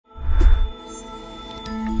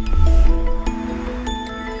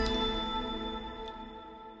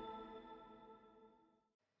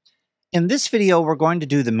In this video, we're going to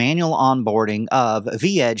do the manual onboarding of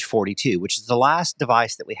vEdge 42, which is the last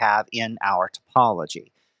device that we have in our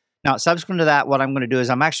topology. Now, subsequent to that, what I'm going to do is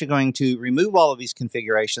I'm actually going to remove all of these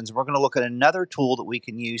configurations. We're going to look at another tool that we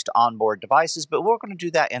can use to onboard devices, but we're going to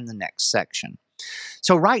do that in the next section.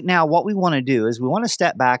 So right now, what we want to do is we want to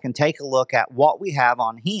step back and take a look at what we have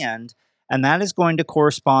on hand, and that is going to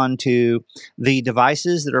correspond to the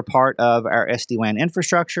devices that are part of our SD-WAN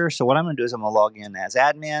infrastructure. So what I'm going to do is I'm going to log in as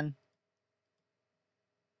admin.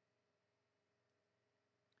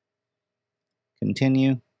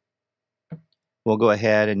 Continue. We'll go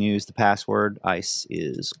ahead and use the password ICE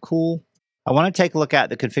is cool. I want to take a look at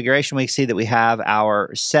the configuration. We see that we have our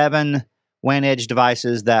 7 WAN Edge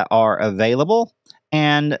devices that are available.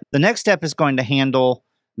 And the next step is going to handle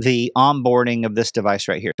the onboarding of this device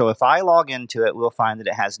right here. So if I log into it, we'll find that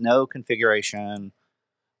it has no configuration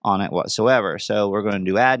on it whatsoever. So we're going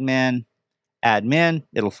to do admin, admin.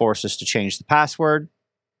 It'll force us to change the password.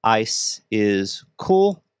 ICE is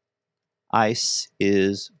cool. ICE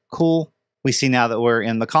is cool. We see now that we're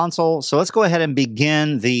in the console. So let's go ahead and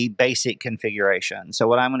begin the basic configuration. So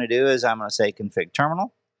what I'm going to do is I'm going to say config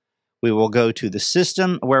terminal. We will go to the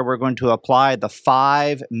system where we're going to apply the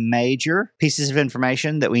 5 major pieces of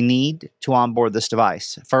information that we need to onboard this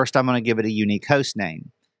device. First, I'm going to give it a unique host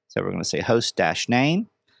name. So we're going to say host-name,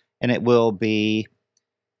 and it will be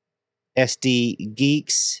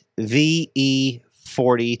SD-Geeks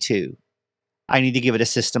VE42. I need to give it a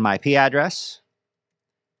system IP address,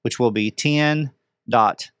 which will be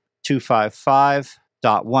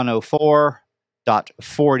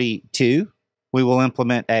 10.255.104.42. We will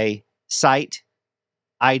implement a site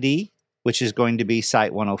ID, which is going to be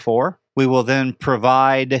site 104. We will then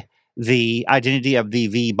provide the identity of the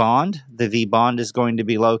vBond. The vBond is going to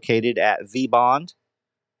be located at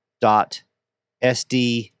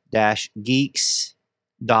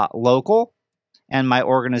vbond.sd-geeks.local, and my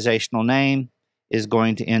organizational name is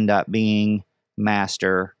going to end up being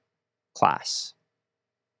master class.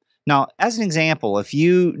 Now, as an example, if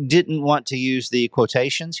you didn't want to use the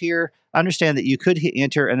quotations here, understand that you could hit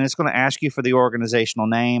enter and it's going to ask you for the organizational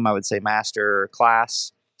name. I would say master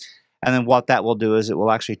class. And then what that will do is it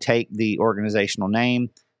will actually take the organizational name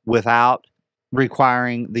without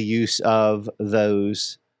requiring the use of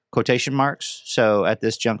those quotation marks. So at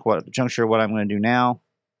this juncture, what I'm going to do now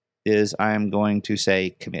is I'm going to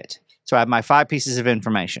say commit. So I have my 5 pieces of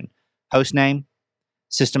information: host name,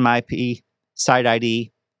 system IP, site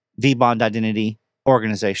ID, vBond identity,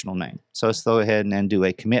 organizational name. So let's go ahead and do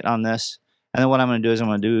a commit on this. And then what I'm going to do is I'm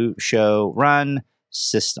going to do show run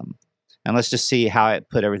system. And let's just see how it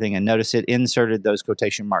put everything in. Notice it inserted those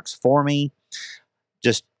quotation marks for me.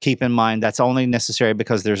 Just keep in mind that's only necessary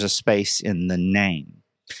because there's a space in the name.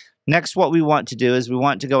 Next, what we want to do is we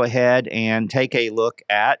want to go ahead and take a look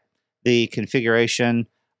at the configuration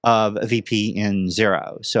of VPN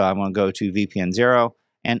 0. So I'm going to go to VPN 0,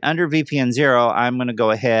 and under VPN 0, I'm going to go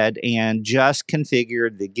ahead and just configure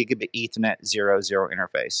the Gigabit Ethernet 00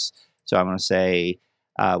 interface. So I'm going to say,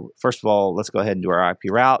 first of all, let's go ahead and do our IP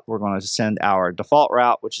route. We're going to send our default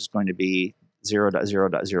route, which is going to be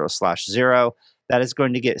 0.0.0/0. That is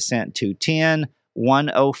going to get sent to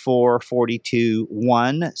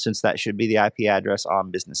 10.104.42.1, since that should be the IP address on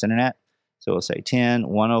business internet. So we'll say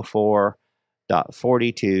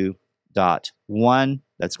 10.104.42.1.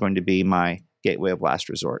 That's going to be my gateway of last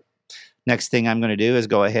resort. Next thing I'm going to do is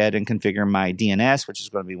go ahead and configure my DNS, which is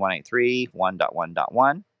going to be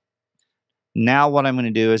 183.1.1.1. Now what I'm going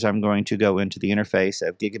to do is I'm going to go into the interface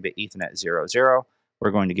of Gigabit Ethernet 00. We're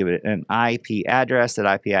going to give it an IP address.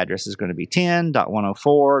 That IP address is going to be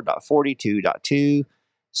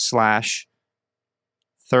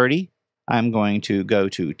 10.104.42.2/30. I'm going to go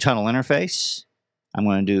to tunnel interface. I'm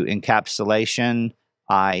going to do encapsulation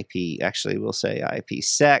IP. Actually, we'll say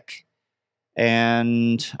IPsec.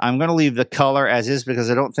 And I'm going to leave the color as is because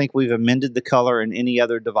I don't think we've amended the color in any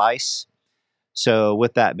other device. So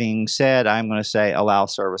with that being said, I'm going to say allow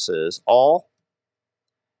services all.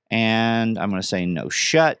 And I'm going to say no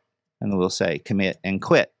shut. And then we'll say commit and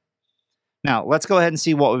quit. Now, let's go ahead and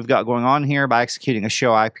see what we've got going on here by executing a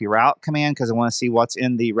show IP route command, because I want to see what's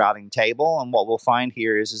in the routing table. And what we'll find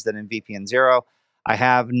here is that in VPN 0, I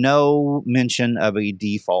have no mention of a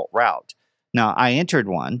default route. Now, I entered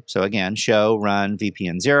one. So again, show run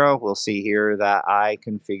VPN 0. We'll see here that I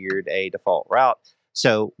configured a default route.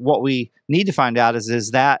 So what we need to find out is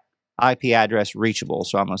that IP address reachable?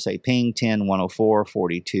 So I'm going to say ping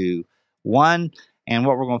 10.104.42.1. And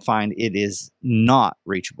what we're going to find, it is not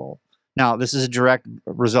reachable. Now, this is a direct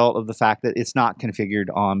result of the fact that it's not configured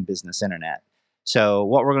on business internet. So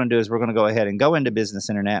what we're going to do is we're going to go ahead and go into business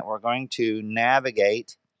internet. We're going to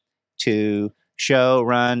navigate to show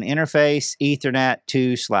run interface Ethernet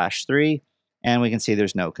 2/3, and we can see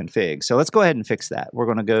there's no config. So let's go ahead and fix that. We're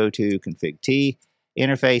going to go to config T,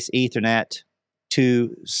 interface Ethernet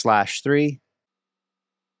 2/3.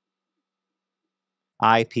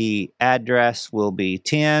 IP address will be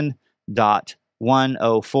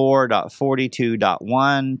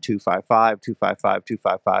 10.104.42.1,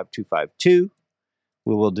 255.255.255.252.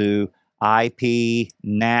 We will do IP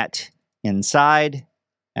NAT inside,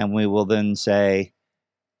 and we will then say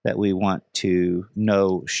that we want to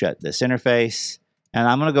no shut this interface. And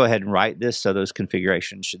I'm going to go ahead and write this so those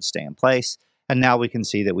configurations should stay in place. And now we can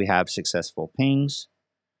see that we have successful pings.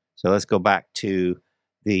 So let's go back to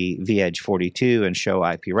the vEdge 42 and show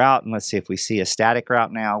IP route, and let's see if we see a static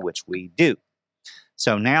route now, which we do.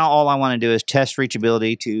 So now all I want to do is test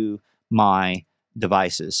reachability to my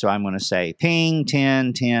devices. So I'm going to say ping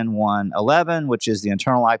 10.10.1.11, which is the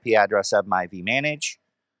internal IP address of my vManage.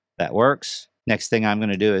 That works. Next thing I'm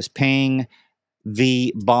going to do is ping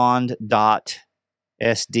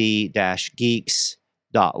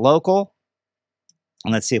vbond.sd-geeks.local.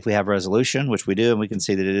 And let's see if we have resolution, which we do, and we can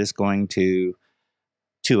see that it is going to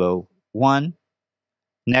 201.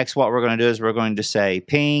 Next, what we're going to do is we're going to say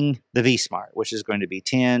ping the vSmart, which is going to be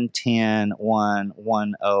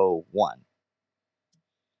 10.10.1.101.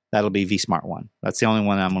 That'll be vSmart 1. That's the only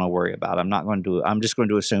one I'm going to worry about. I'm just going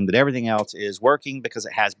to assume that everything else is working because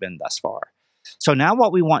it has been thus far. So now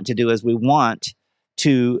what we want to do is we want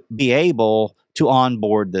to be able to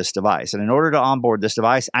onboard this device. And in order to onboard this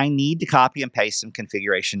device, I need to copy and paste some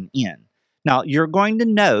configuration in. Now, you're going to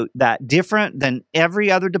note that different than every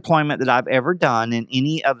other deployment that I've ever done in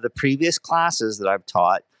any of the previous classes that I've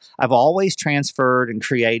taught, I've always transferred and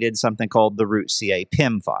created something called the root CA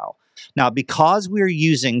PIM file. Now, because we're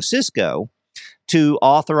using Cisco to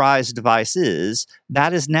authorize devices,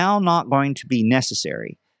 that is now not going to be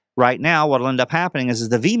necessary. Right now, what will end up happening is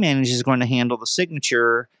the vManage is going to handle the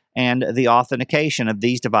signature and the authentication of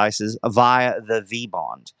these devices via the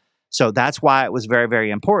vBond. So that's why it was very, very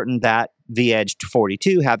important that vEdge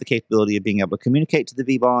 42 have the capability of being able to communicate to the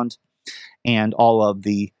vBond and all of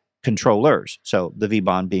the controllers. So the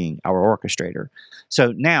vBond being our orchestrator.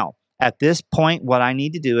 So now, at this point, what I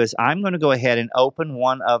need to do is I'm going to go ahead and open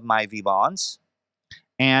one of my vBonds.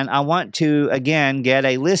 And I want to, again, get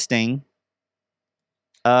a listing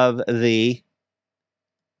of the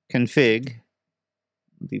config.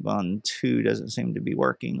 vBond 2 doesn't seem to be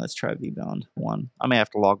working. Let's try vBond 1. I may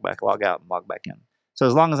have to log out, and log back in. So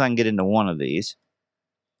as long as I can get into one of these,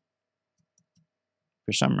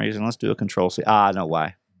 for some reason, let's do a control-C. I know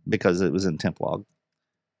why. Because it was in temp log.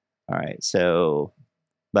 All right, so,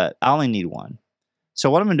 but I only need one. So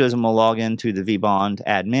what I'm going to do is I'm going to log into the vBond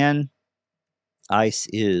admin. ICE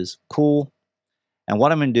is cool. And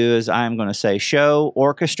what I'm going to do is I'm going to say show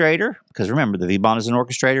orchestrator, because remember, the vBond is an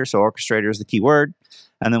orchestrator, so orchestrator is the keyword.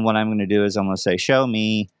 And then what I'm going to do is I'm going to say show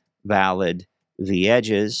me valid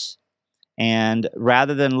vEdges. And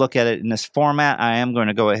rather than look at it in this format, I am going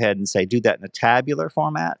to go ahead and say do that in a tabular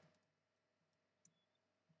format.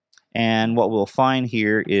 And what we'll find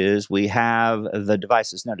here is we have the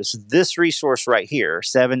devices. Notice this resource right here,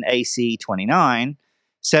 7AC29.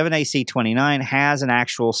 7AC29 has an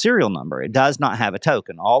actual serial number. It does not have a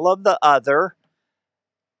token. All of the other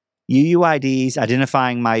UUIDs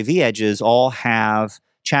identifying my vEdges all have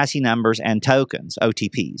chassis numbers and tokens,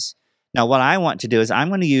 OTPs. Now, what I want to do is I'm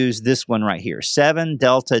going to use this one right here, 7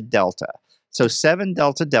 Delta Delta. So 7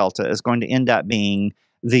 Delta Delta is going to end up being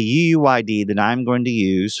the UUID that I'm going to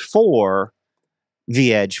use for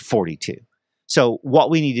vEdge 42. So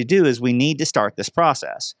what we need to do is we need to start this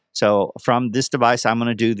process. So from this device, I'm going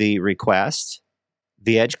to do the request,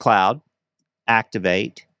 vEdge cloud,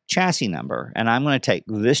 activate, chassis number. And I'm going to take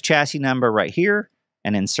this chassis number right here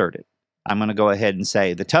and insert it. I'm going to go ahead and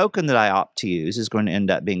say the token that I opt to use is going to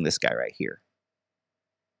end up being this guy right here.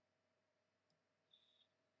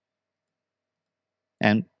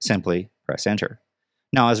 And simply press enter.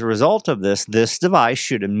 Now, as a result of this, this device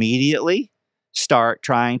should immediately start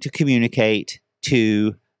trying to communicate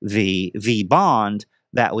to the vBond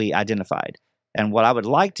that we identified. And what I would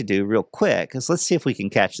like to do real quick is let's see if we can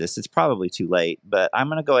catch this. It's probably too late, but I'm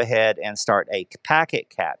going to go ahead and start a packet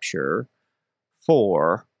capture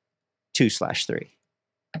for 2/3.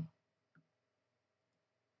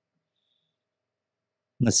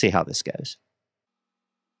 Let's see how this goes.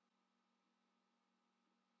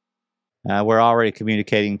 We're already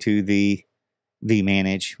communicating to the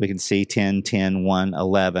vManage. We can see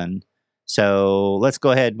 10.10.1.11. So let's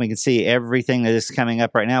go ahead and we can see everything that is coming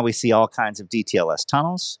up right now. We see all kinds of DTLS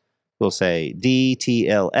tunnels. We'll say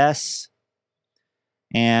DTLS.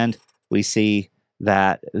 And we see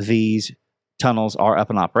that these tunnels are up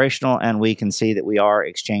and operational, and we can see that we are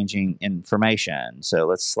exchanging information. So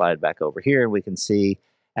let's slide back over here, and we can see,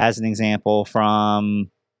 as an example,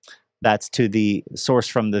 that's to the source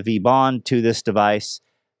from the vBond to this device.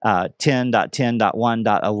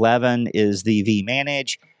 10.10.1.11 is the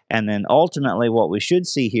vManage, and then ultimately what we should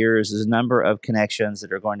see here is a number of connections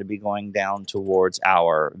that are going to be going down towards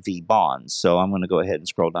our vBonds. So I'm going to go ahead and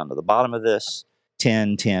scroll down to the bottom of this.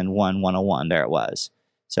 10.10.1.101, there it was.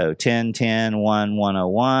 So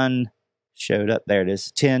 10.10.1.101 showed up. There it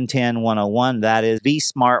is. 10.10.1.1, that is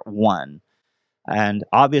vSmart 1. And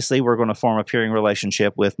obviously, we're going to form a peering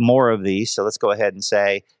relationship with more of these. So let's go ahead and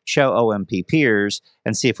say show OMP peers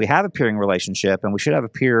and see if we have a peering relationship. And we should have a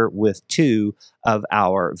peer with 2 of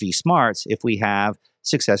our vSmarts if we have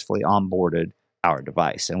successfully onboarded our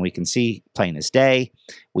device. And we can see plain as day,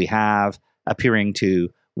 we have a peering to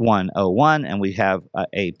 101 and we have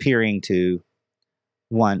a peering to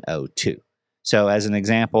 102. So as an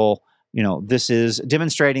example, this is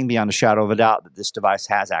demonstrating beyond a shadow of a doubt that this device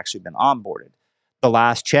has actually been onboarded. The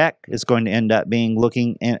last check is going to end up being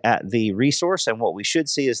looking at the resource, and what we should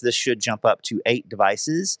see is this should jump up to 8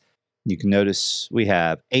 devices. You can notice we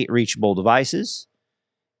have 8 reachable devices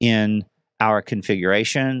in our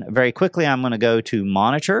configuration. Very quickly, I'm going to go to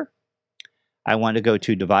Monitor. I want to go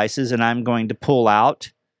to Devices, and I'm going to pull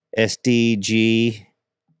out SDG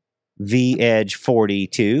vEdge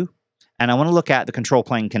 42, and I want to look at the control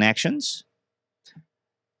plane connections.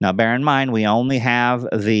 Now, bear in mind, we only have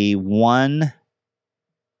the 1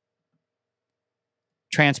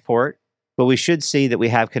 transport, but we should see that we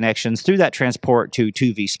have connections through that transport to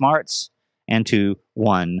 2 vSmarts and to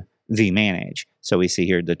 1 vManage. So we see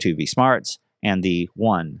here the 2 vSmarts and the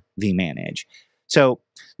 1 vManage. So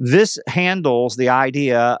this handles the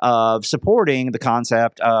idea of supporting the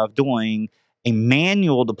concept of doing a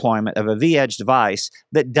manual deployment of a vEdge device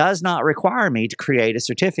that does not require me to create a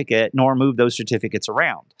certificate nor move those certificates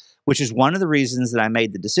around, which is one of the reasons that I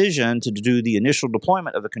made the decision to do the initial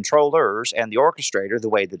deployment of the controllers and the orchestrator the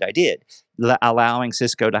way that I did, allowing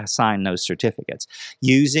Cisco to assign those certificates.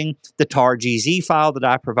 Using the tar.gz file that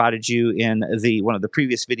I provided you in one of the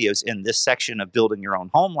previous videos in this section of building your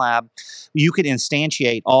own home lab, you could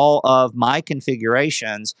instantiate all of my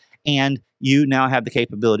configurations, and you now have the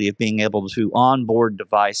capability of being able to onboard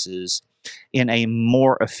devices in a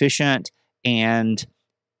more efficient and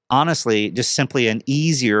honestly, just simply an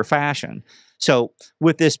easier fashion. So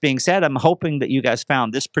with this being said, I'm hoping that you guys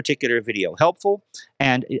found this particular video helpful.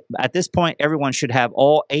 And at this point, everyone should have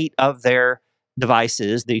all 8 of their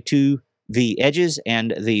devices, the 2 vEdges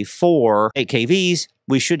and the 4 8KVs.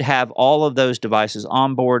 We should have all of those devices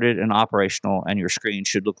onboarded and operational, and your screen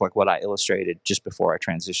should look like what I illustrated just before I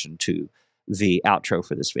transitioned to the outro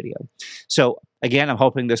for this video. So again, I'm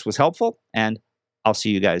hoping this was helpful, and I'll see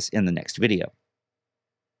you guys in the next video.